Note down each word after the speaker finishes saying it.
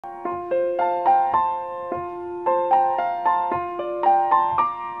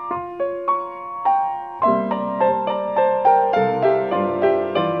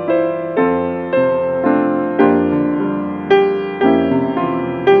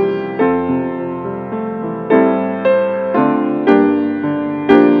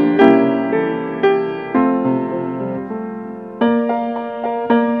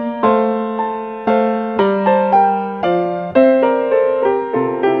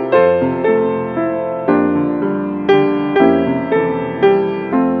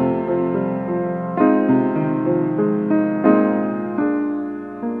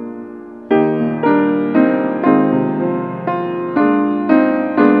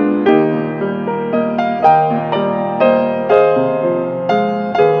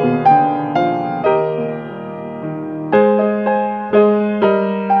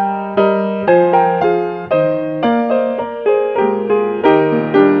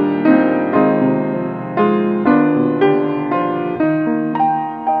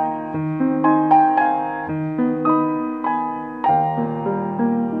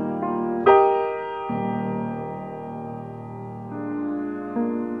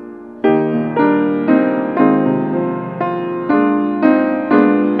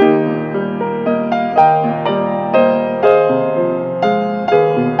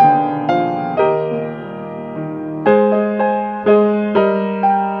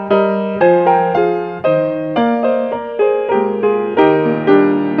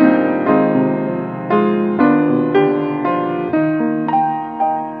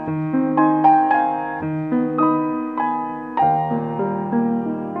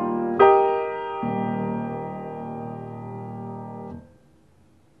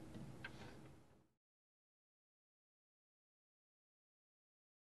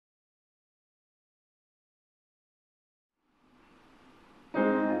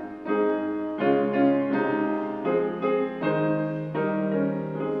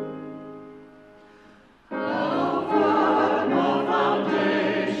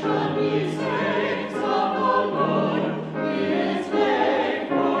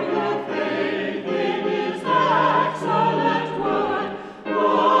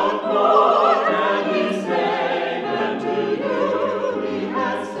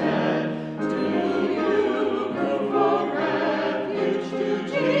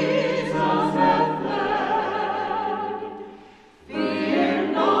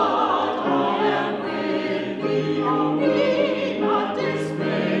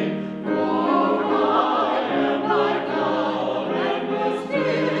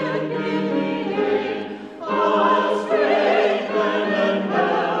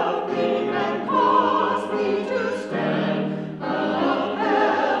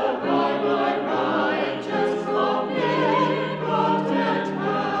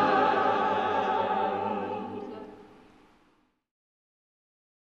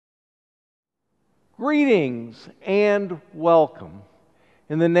Greetings and welcome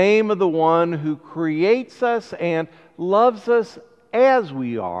in the name of the one who creates us and loves us as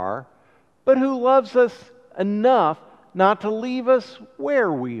we are, but who loves us enough not to leave us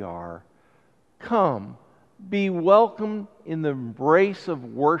where we are. Come, be welcomed in the embrace of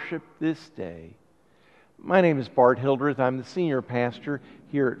worship this day. My name is Bart Hildreth. I'm the senior pastor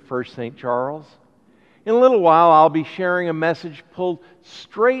here at First St. Charles. In a little while, I'll be sharing a message pulled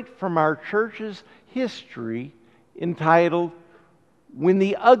straight from our church's history entitled, When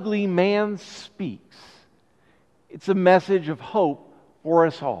the Ugly Man Speaks. It's a message of hope for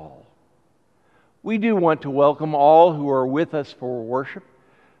us all. We do want to welcome all who are with us for worship,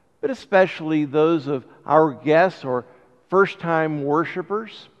 but especially those of our guests or first-time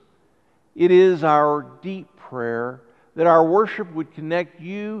worshipers. It is our deep prayer that our worship would connect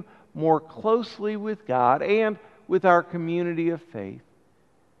you more closely with God and with our community of faith.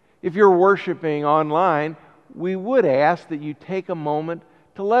 If you're worshiping online, we would ask that you take a moment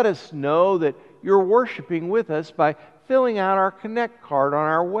to let us know that you're worshiping with us by filling out our Connect card on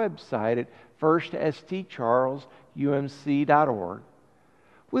our website at firststcharlesumc.org.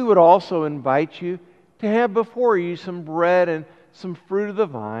 We would also invite you to have before you some bread and some fruit of the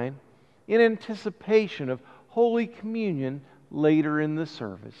vine in anticipation of Holy Communion later in the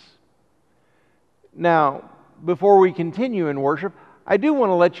service. Now, before we continue in worship, I do want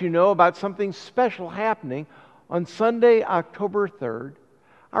to let you know about something special happening on Sunday, October 3rd.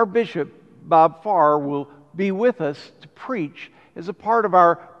 Our Bishop, Bob Farr, will be with us to preach as a part of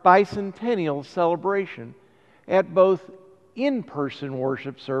our bicentennial celebration at both in-person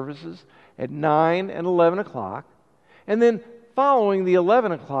worship services at 9 and 11 o'clock. And then following the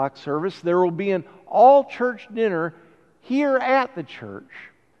 11 o'clock service, there will be an all-church dinner here at the church.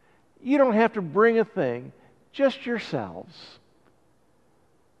 You don't have to bring a thing, just yourselves.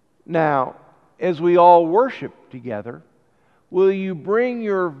 Now, as we all worship together, will you bring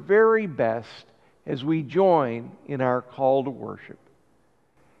your very best as we join in our call to worship?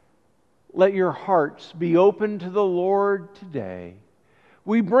 Let your hearts be open to the Lord today.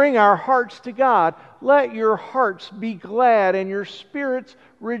 We bring our hearts to God. Let your hearts be glad and your spirits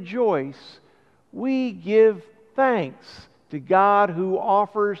rejoice. We give thanks to God who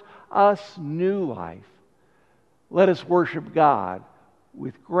offers us new life. Let us worship God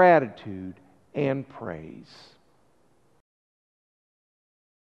with gratitude and praise.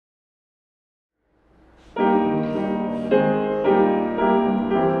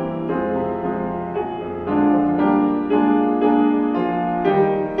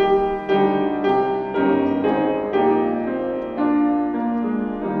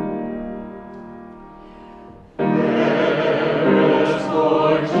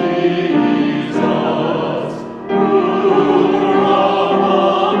 Oh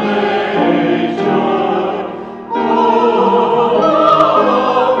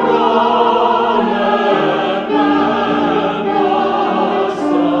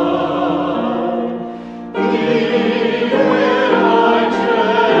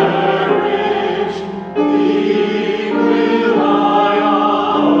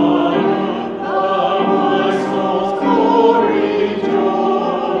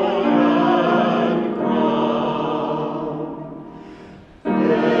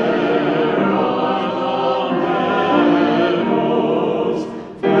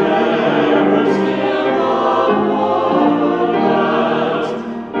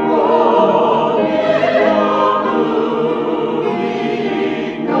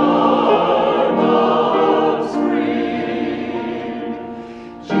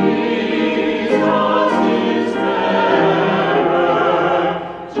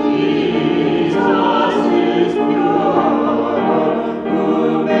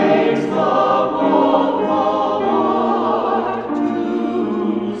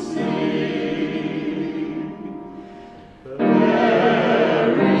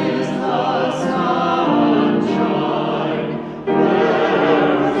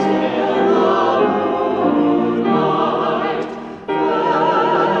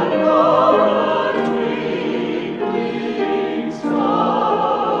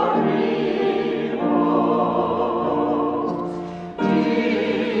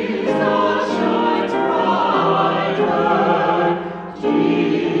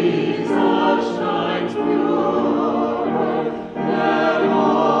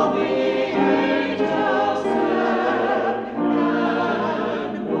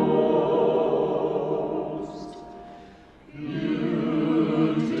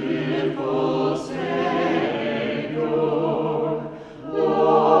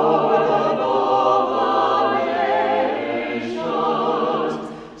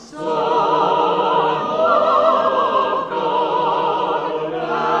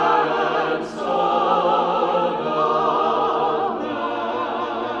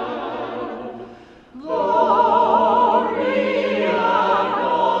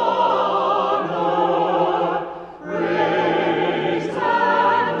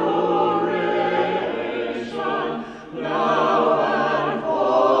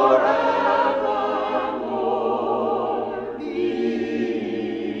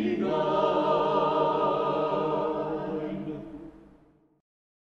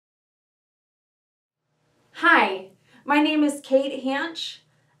Branch,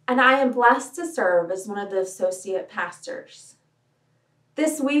 and I am blessed to serve as one of the associate pastors.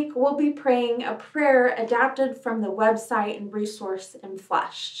 This week, we'll be praying a prayer adapted from the website and resource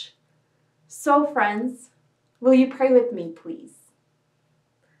Enfleshed. So, friends, will you pray with me, please?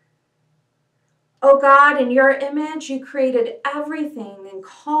 O God, in your image, you created everything and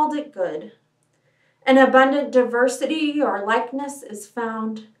called it good. An abundant diversity or likeness is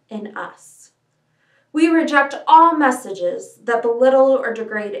found in us. We reject all messages that belittle or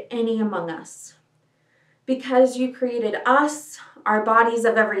degrade any among us. Because you created us, our bodies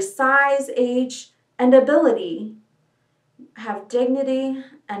of every size, age, and ability have dignity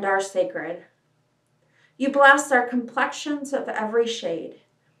and are sacred. You bless our complexions of every shade.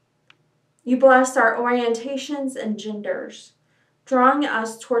 You bless our orientations and genders, drawing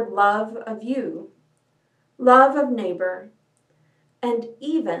us toward love of you, love of neighbor, and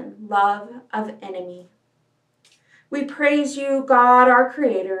even love of enemy. We praise you, God, our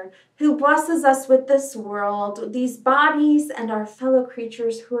Creator, who blesses us with this world, these bodies, and our fellow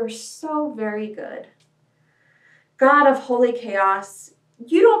creatures who are so very good. God of holy chaos,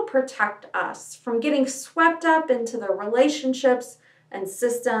 you don't protect us from getting swept up into the relationships and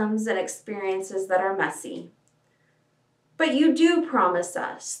systems and experiences that are messy. But you do promise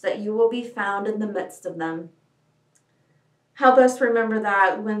us that you will be found in the midst of them. Help us remember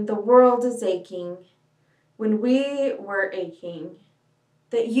that when the world is aching, when we were aching,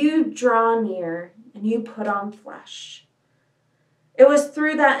 that you draw near and you put on flesh. It was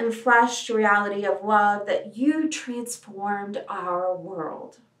through that enfleshed reality of love that you transformed our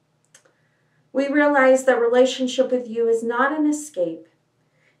world. We realize that relationship with you is not an escape.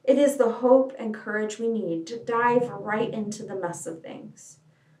 It is the hope and courage we need to dive right into the mess of things.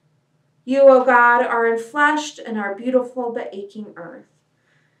 You, O God, are enfleshed in our beautiful but aching earth,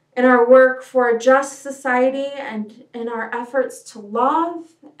 in our work for a just society and in our efforts to love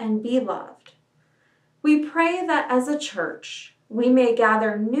and be loved. We pray that as a church, we may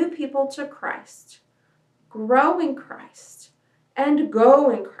gather new people to Christ, grow in Christ, and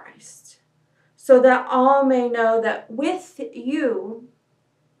go in Christ, so that all may know that with you,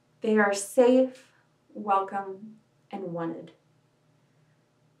 they are safe, welcome, and wanted.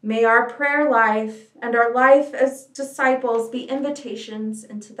 May our prayer life and our life as disciples be invitations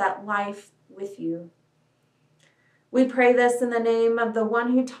into that life with you. We pray this in the name of the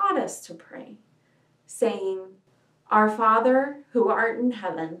one who taught us to pray, saying, Our Father, who art in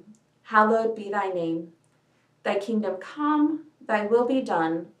heaven, hallowed be thy name. Thy kingdom come, thy will be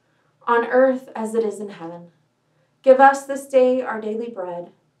done, on earth as it is in heaven. Give us this day our daily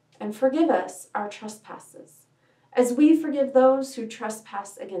bread, and forgive us our trespasses, as we forgive those who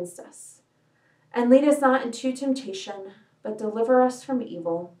trespass against us. And lead us not into temptation, but deliver us from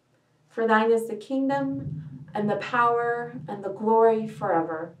evil. For thine is the kingdom, and the power, and the glory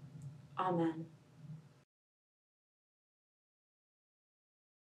forever. Amen.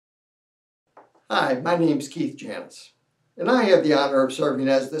 Hi, my name's Keith Janis, and I have the honor of serving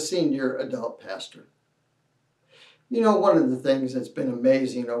as the senior adult pastor. You know, one of the things that's been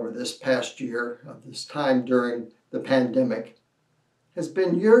amazing over this past year of this time during the pandemic has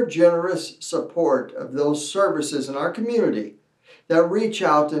been your generous support of those services in our community that reach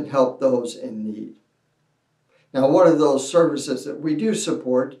out and help those in need. Now, one of those services that we do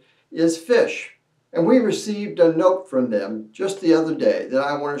support is Fish, and we received a note from them just the other day that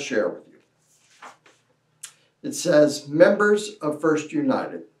I want to share with you. It says, Members of First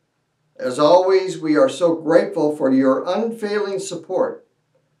United, as always, we are so grateful for your unfailing support.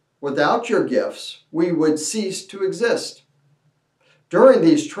 Without your gifts, we would cease to exist. During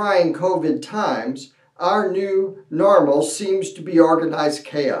these trying COVID times, our new normal seems to be organized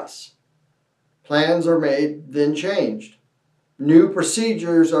chaos. Plans are made, then changed. New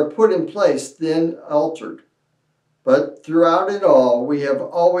procedures are put in place, then altered. But throughout it all, we have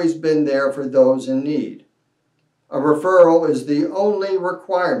always been there for those in need. A referral is the only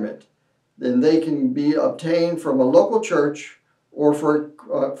requirement. Then they can be obtained from a local church or from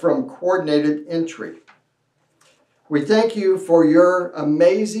coordinated entry. We thank you for your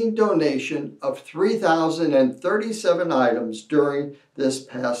amazing donation of 3,037 items during this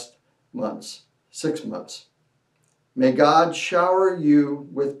past 6 months. May God shower you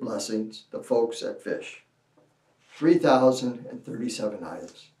with blessings, the folks at Fish. 3,037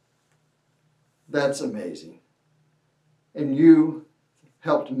 items. That's amazing. And you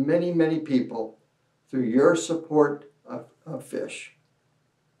helped many, many people through your support of Fish.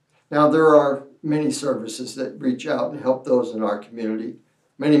 Now, there are many services that reach out and help those in our community,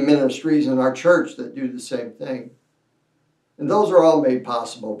 many ministries in our church that do the same thing. And those are all made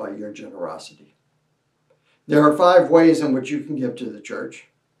possible by your generosity. There are 5 ways in which you can give to the church.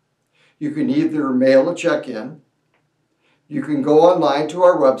 You can either mail a check in. You can go online to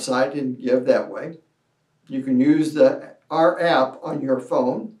our website and give that way. You can use our app on your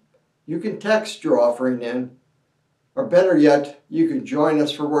phone. You can text your offering in. Or better yet, you can join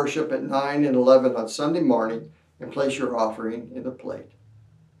us for worship at 9 and 11 on Sunday morning and place your offering in the plate.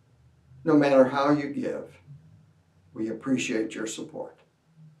 No matter how you give, we appreciate your support.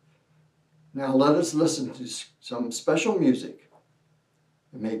 Now let us listen to some special music,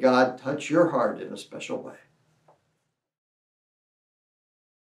 and may God touch your heart in a special way.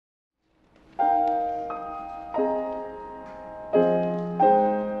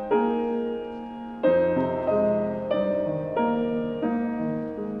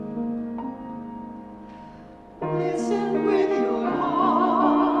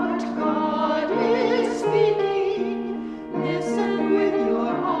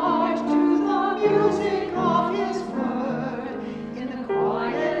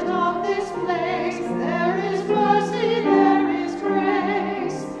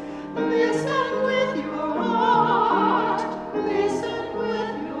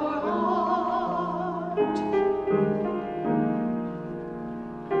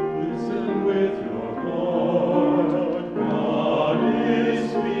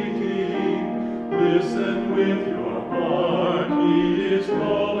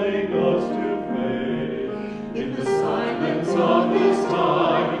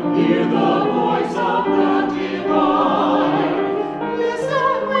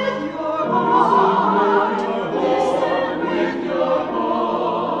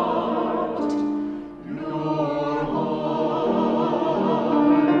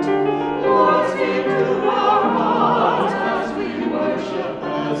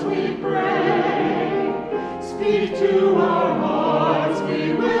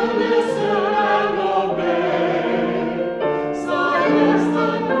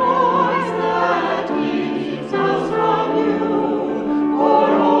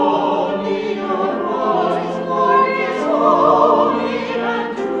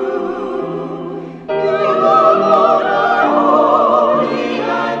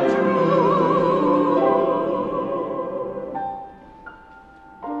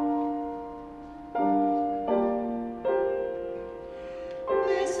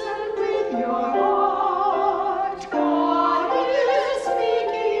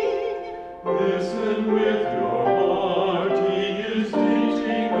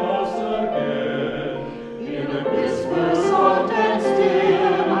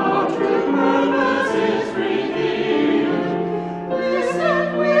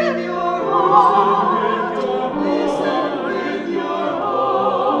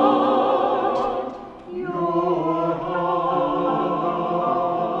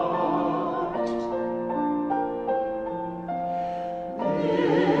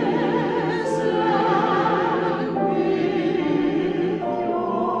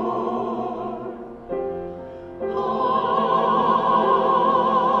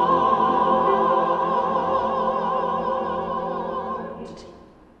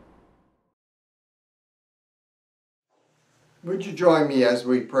 Would you join me as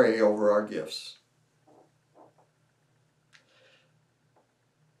we pray over our gifts?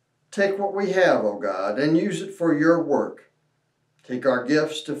 Take what we have, O God, and use it for your work. Take our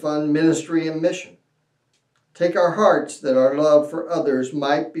gifts to fund ministry and mission. Take our hearts that our love for others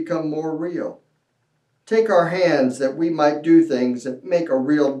might become more real. Take our hands that we might do things that make a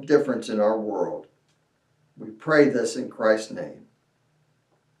real difference in our world. We pray this in Christ's name.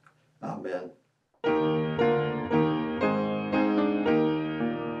 Amen.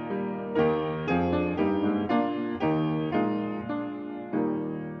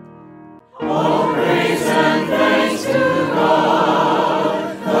 All praise and thanks to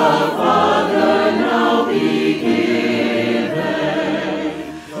God, the Father now be given,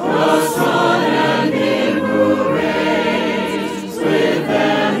 the Son and Him who reigns with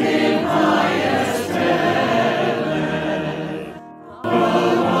them in highest heaven, the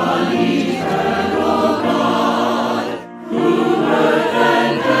one eternal God, whom earth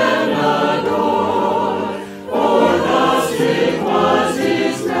and heaven adore, for thus it was,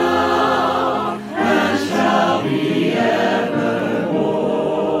 is now, and shall be evermore.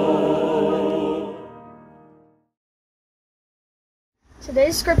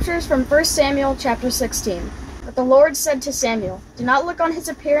 Today's scripture is from 1 Samuel chapter 16. But the Lord said to Samuel, "Do not look on his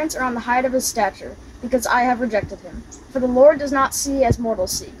appearance or on the height of his stature, because I have rejected him. For the Lord does not see as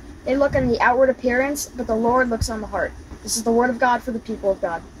mortals see. They look on the outward appearance, but the Lord looks on the heart." This is the word of God for the people of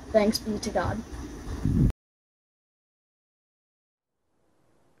God. Thanks be to God.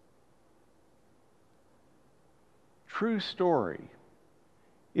 true story.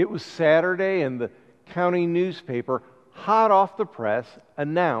 It was Saturday, and the county newspaper, hot off the press,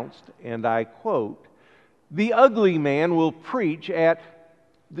 announced, and I quote, "The ugly man will preach at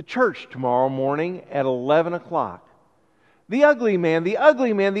the church tomorrow morning at 11 o'clock. The ugly man, the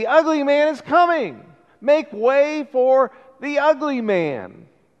ugly man, the ugly man is coming. Make way for the ugly man."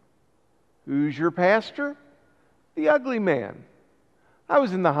 Who's your pastor? The ugly man. I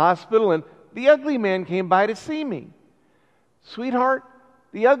was in the hospital and the ugly man came by to see me. "Sweetheart,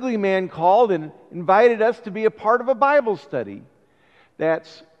 the ugly man called and invited us to be a part of a Bible study."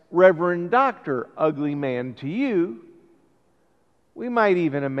 That's Reverend Dr. Ugly Man to you. We might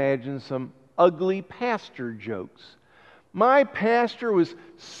even imagine some ugly pastor jokes. "My pastor was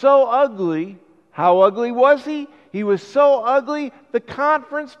so ugly." How ugly was he? He was so ugly, the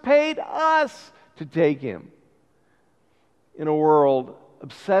conference paid us to take him. In a world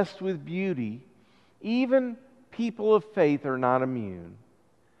obsessed with beauty, even people of faith are not immune.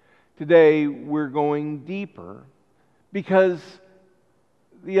 Today, we're going deeper because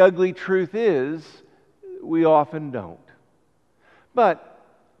the ugly truth is we often don't. But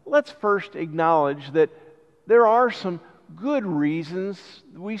let's first acknowledge that there are some good reasons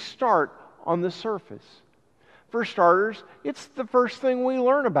we start on the surface. For starters, it's the first thing we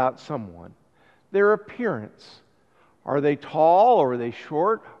learn about someone, their appearance. Are they tall or are they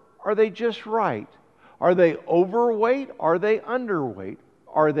short? Are they just right? Are they overweight? Are they underweight?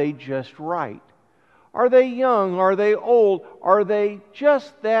 Are they just right? Are they young? Are they old? Are they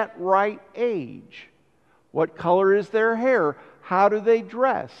just that right age? What color is their hair? How do they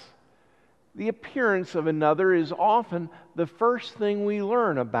dress? The appearance of another is often the first thing we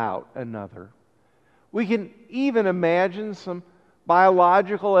learn about another. We can even imagine some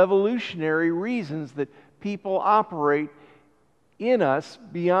biological evolutionary reasons that people operate in us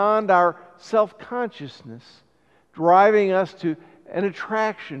beyond our self-consciousness, driving us to an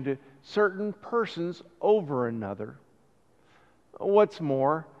attraction to certain persons over another. What's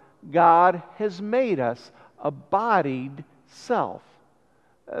more, God has made us a bodied self.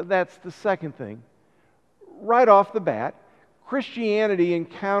 That's the second thing. Right off the bat, Christianity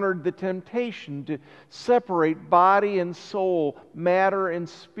encountered the temptation to separate body and soul, matter and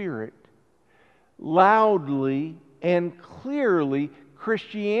spirit. Loudly and clearly,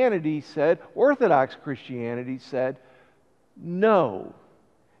 Christianity said, Orthodox Christianity said, no,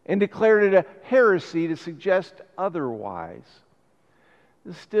 and declared it a heresy to suggest otherwise.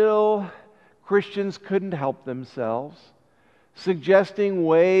 Still, Christians couldn't help themselves, suggesting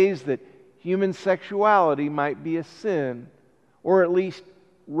ways that human sexuality might be a sin, or at least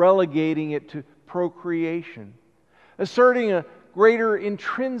relegating it to procreation, asserting a greater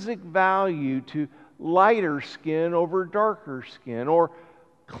intrinsic value to lighter skin over darker skin, or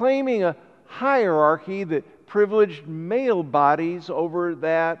claiming a hierarchy that privileged male bodies over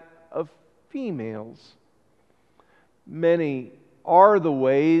that of females. Many are the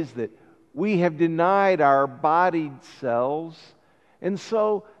ways that we have denied our bodied selves and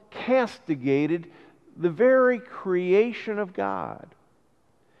so castigated the very creation of God.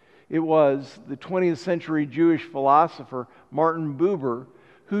 It was the 20th century Jewish philosopher Martin Buber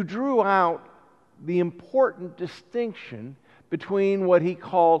who drew out the important distinction between what he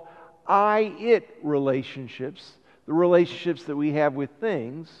called I-it relationships, the relationships that we have with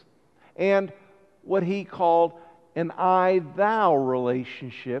things, and what he called an I-thou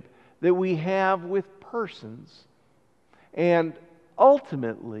relationship that we have with persons, and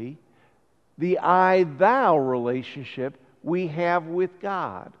ultimately the I-thou relationship we have with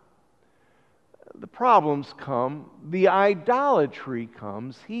God. The problems come, the idolatry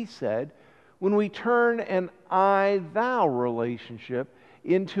comes, he said, when we turn an I-thou relationship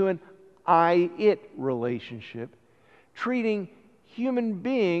into an I-it relationship, treating human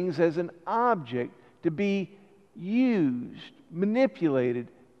beings as an object to be used, manipulated,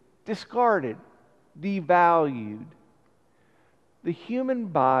 discarded, devalued. The human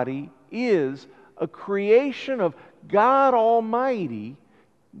body is a creation of God Almighty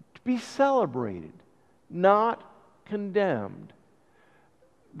to be celebrated, not condemned.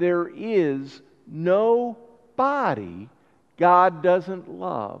 There is no body God doesn't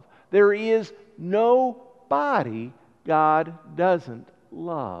love. There is no body God doesn't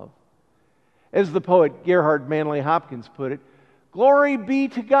love. As the poet Gerhard Manley Hopkins put it, glory be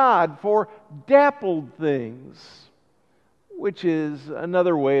to God for dappled things, which is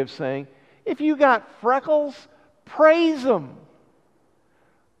another way of saying, if you got freckles, praise them.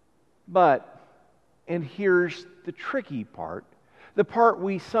 But, and here's the tricky part, the part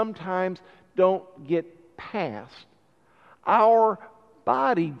we sometimes don't get past. Our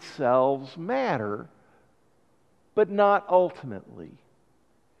bodied selves matter, but not ultimately.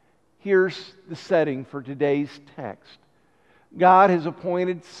 Here's the setting for today's text. God has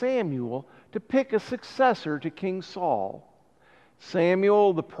appointed Samuel to pick a successor to King Saul.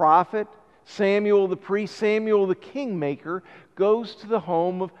 Samuel the prophet, Samuel the priest, Samuel the kingmaker goes to the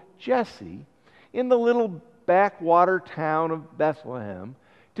home of Jesse in the little backwater town of Bethlehem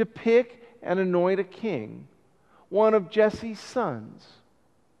to pick and anoint a king, one of Jesse's sons.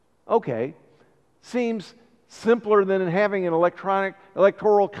 Okay, seems simpler than having an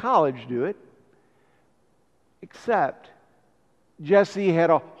electoral college do it, except Jesse had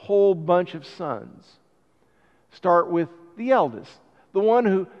a whole bunch of sons. Start with the eldest, the one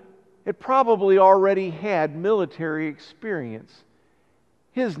who had probably already had military experience.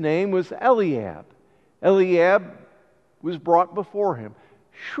 His name was Eliab. Eliab was brought before him.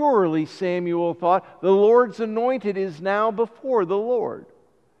 Surely, Samuel thought, the Lord's anointed is now before the Lord.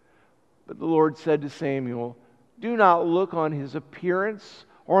 But the Lord said to Samuel, do not look on his appearance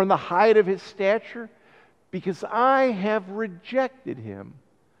or on the height of his stature, because I have rejected him.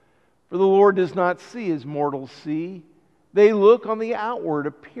 For the Lord does not see as mortals see. They look on the outward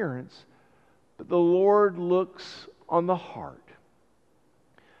appearance, but the Lord looks on the heart.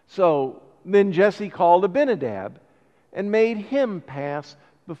 So then Jesse called Abinadab and made him pass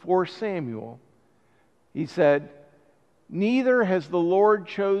before Samuel. He said, neither has the Lord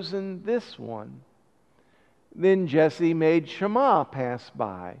chosen this one. Then Jesse made Shammah pass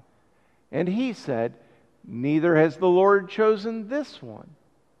by, and he said, neither has the Lord chosen this one.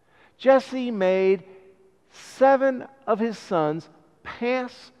 Jesse made 7 of his sons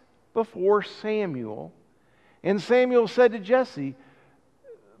pass before Samuel, and Samuel said to Jesse,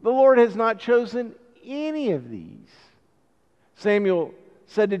 the Lord has not chosen any of these. Samuel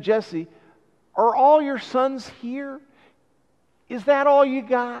said to Jesse, are all your sons here? Is that all you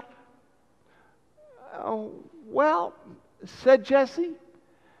got? Well, said Jesse,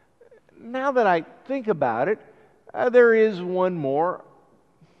 now that I think about it, there is one more.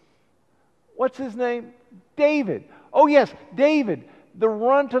 What's his name? David. Oh yes, David, the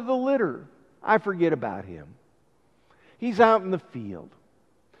runt of the litter. I forget about him. He's out in the field.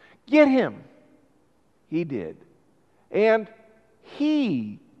 Get him. He did. And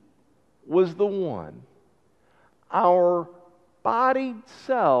he was the one. Our bodied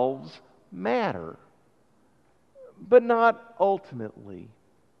selves matter, but not ultimately.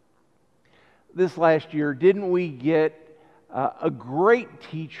 This last year, didn't we get a great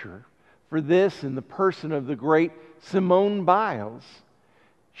teacher for this in the person of the great Simone Biles?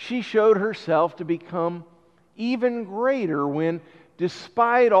 She showed herself to become even greater when,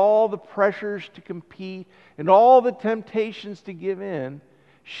 despite all the pressures to compete and all the temptations to give in,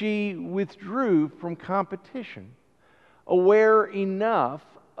 she withdrew from competition, aware enough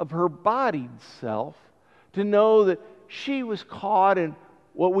of her bodied self to know that she was caught in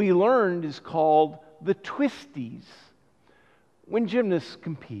what we learned is called the twisties. When gymnasts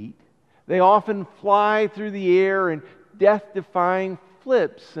compete, they often fly through the air in death-defying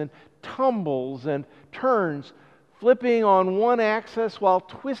flips and tumbles and turns, flipping on one axis while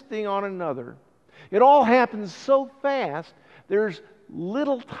twisting on another. It all happens so fast, there's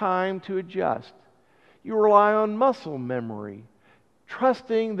little time to adjust. You rely on muscle memory,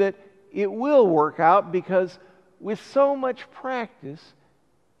 trusting that it will work out because with so much practice,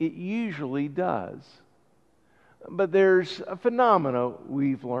 it usually does. But there's a phenomenon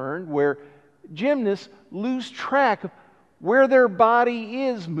we've learned where gymnasts lose track of where their body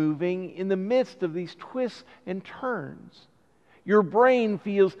is moving in the midst of these twists and turns. Your brain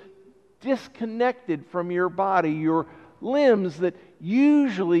feels disconnected from your body. Your limbs that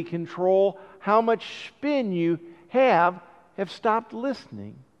usually control how much spin you have stopped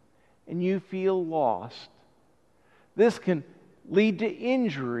listening, and you feel lost. This can lead to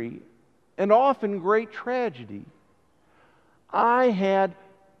injury and often great tragedy. I had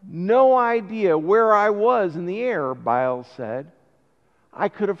no idea where I was in the air, Biles said. I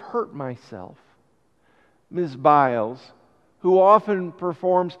could have hurt myself. Ms. Biles, who often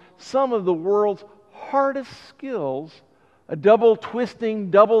performs some of the world's hardest skills, a double twisting,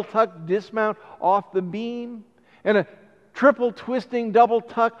 double tuck dismount off the beam, and a triple twisting, double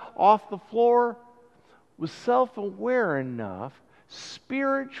tuck off the floor, was self-aware enough,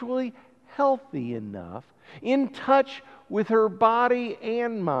 spiritually healthy enough, in touch with her body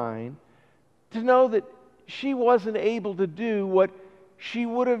and mind, to know that she wasn't able to do what she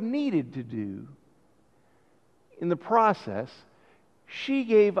would have needed to do. In the process, she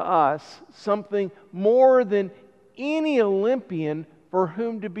gave us something more than any Olympian for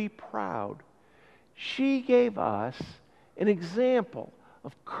whom to be proud. She gave us an example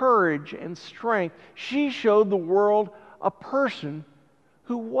of courage and strength. She showed the world a person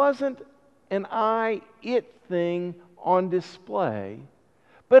who wasn't an I-it thing on display,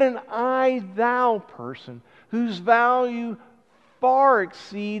 but an I-thou person whose value far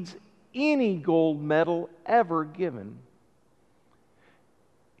exceeds any gold medal ever given.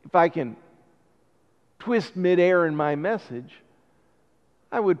 If I can twist midair in my message,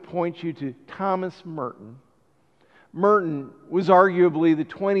 I would point you to Thomas Merton. Merton was arguably the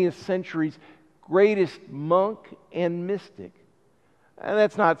 20th century's greatest monk and mystic. And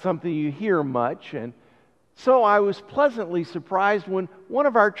that's not something you hear much, and so I was pleasantly surprised when one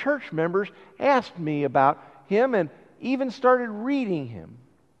of our church members asked me about him and even started reading him.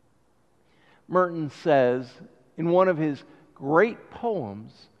 Merton says in one of his great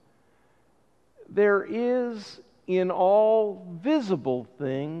poems, "There is in all visible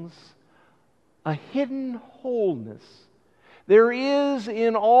things a hidden wholeness. There is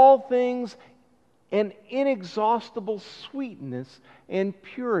in all things an inexhaustible sweetness and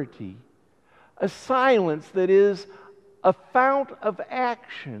purity, a silence that is a fount of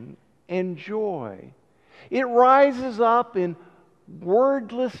action and joy. It rises up in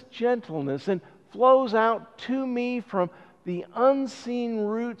wordless gentleness and flows out to me from the unseen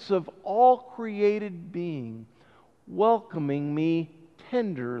roots of all created being, welcoming me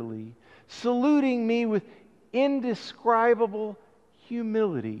tenderly, saluting me with indescribable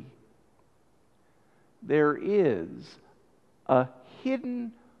humility. There is a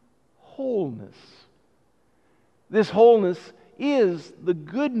hidden wholeness." This wholeness is the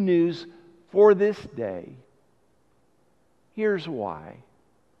good news for this day. Here's why.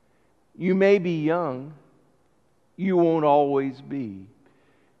 You may be young, you won't always be.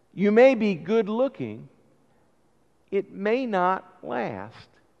 You may be good looking, it may not last.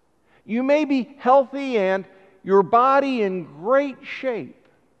 You may be healthy and your body in great shape.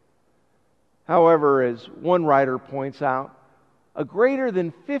 However, as one writer points out, a greater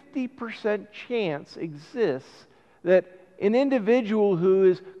than 50% chance exists that an individual who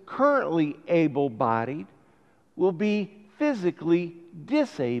is currently able-bodied will be physically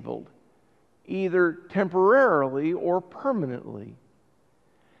disabled, either temporarily or permanently.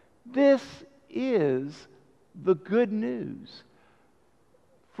 This is the good news.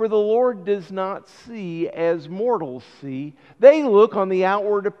 For the Lord does not see as mortals see. They look on the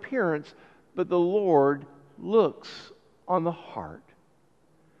outward appearance, but the Lord looks on the heart.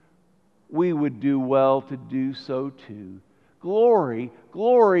 We would do well to do so too. Glory,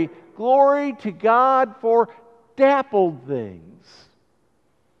 glory, glory to God for dappled things.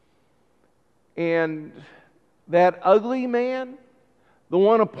 And that ugly man, the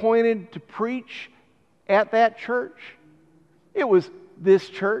one appointed to preach at that church, it was this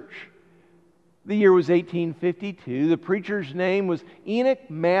church. The year was 1852. The preacher's name was Enoch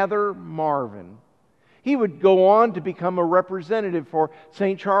Mather Marvin. He would go on to become a representative for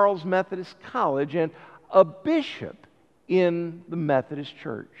St. Charles Methodist College and a bishop in the Methodist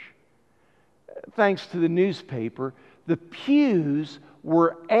Church. Thanks to the newspaper, the pews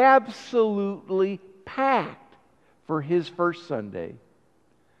were absolutely packed for his first Sunday.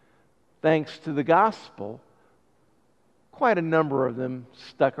 Thanks to the gospel, quite a number of them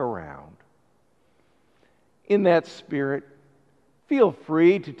stuck around. In that spirit, feel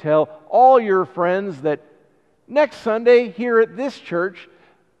free to tell all your friends that next Sunday here at this church,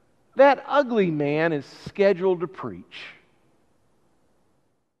 that ugly man is scheduled to preach.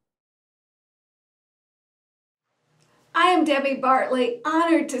 I am Debbie Bartley,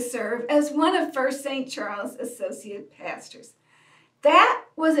 honored to serve as one of First St. Charles Associate Pastors. That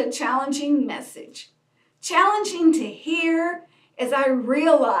was a challenging message. Challenging to hear as I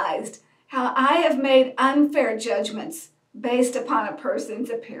realized how I have made unfair judgments based upon a person's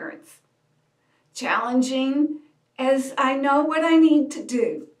appearance. Challenging as I know what I need to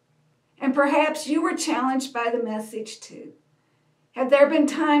do. And perhaps you were challenged by the message too. Have there been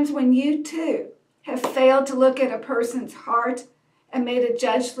times when you too have failed to look at a person's heart and made a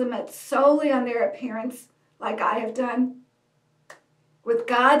judgment solely on their appearance like I have done? With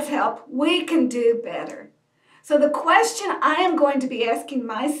God's help, we can do better. So the question I am going to be asking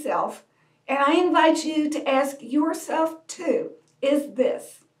myself, and I invite you to ask yourself too, is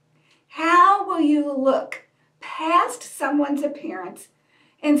this: how will you look past someone's appearance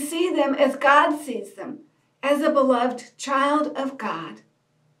and see them as God sees them, as a beloved child of God?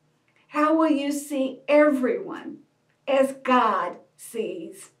 How will you see everyone as God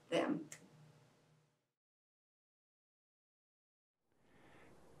sees them?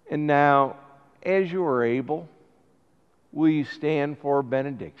 And now, as you are able, will you stand for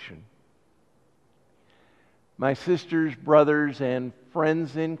benediction? My sisters, brothers, and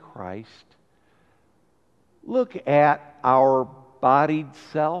friends in Christ, look at our bodied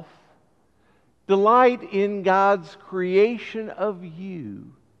self. Delight in God's creation of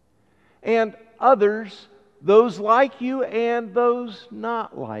you and others, those like you and those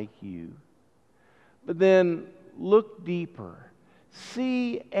not like you. But then look deeper.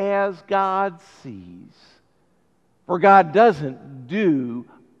 See as God sees. For God doesn't do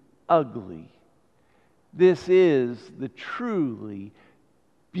ugly. This is the truly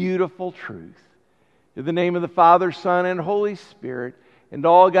beautiful truth. In the name of the Father, Son, and Holy Spirit, and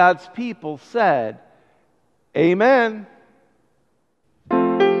all God's people said, Amen.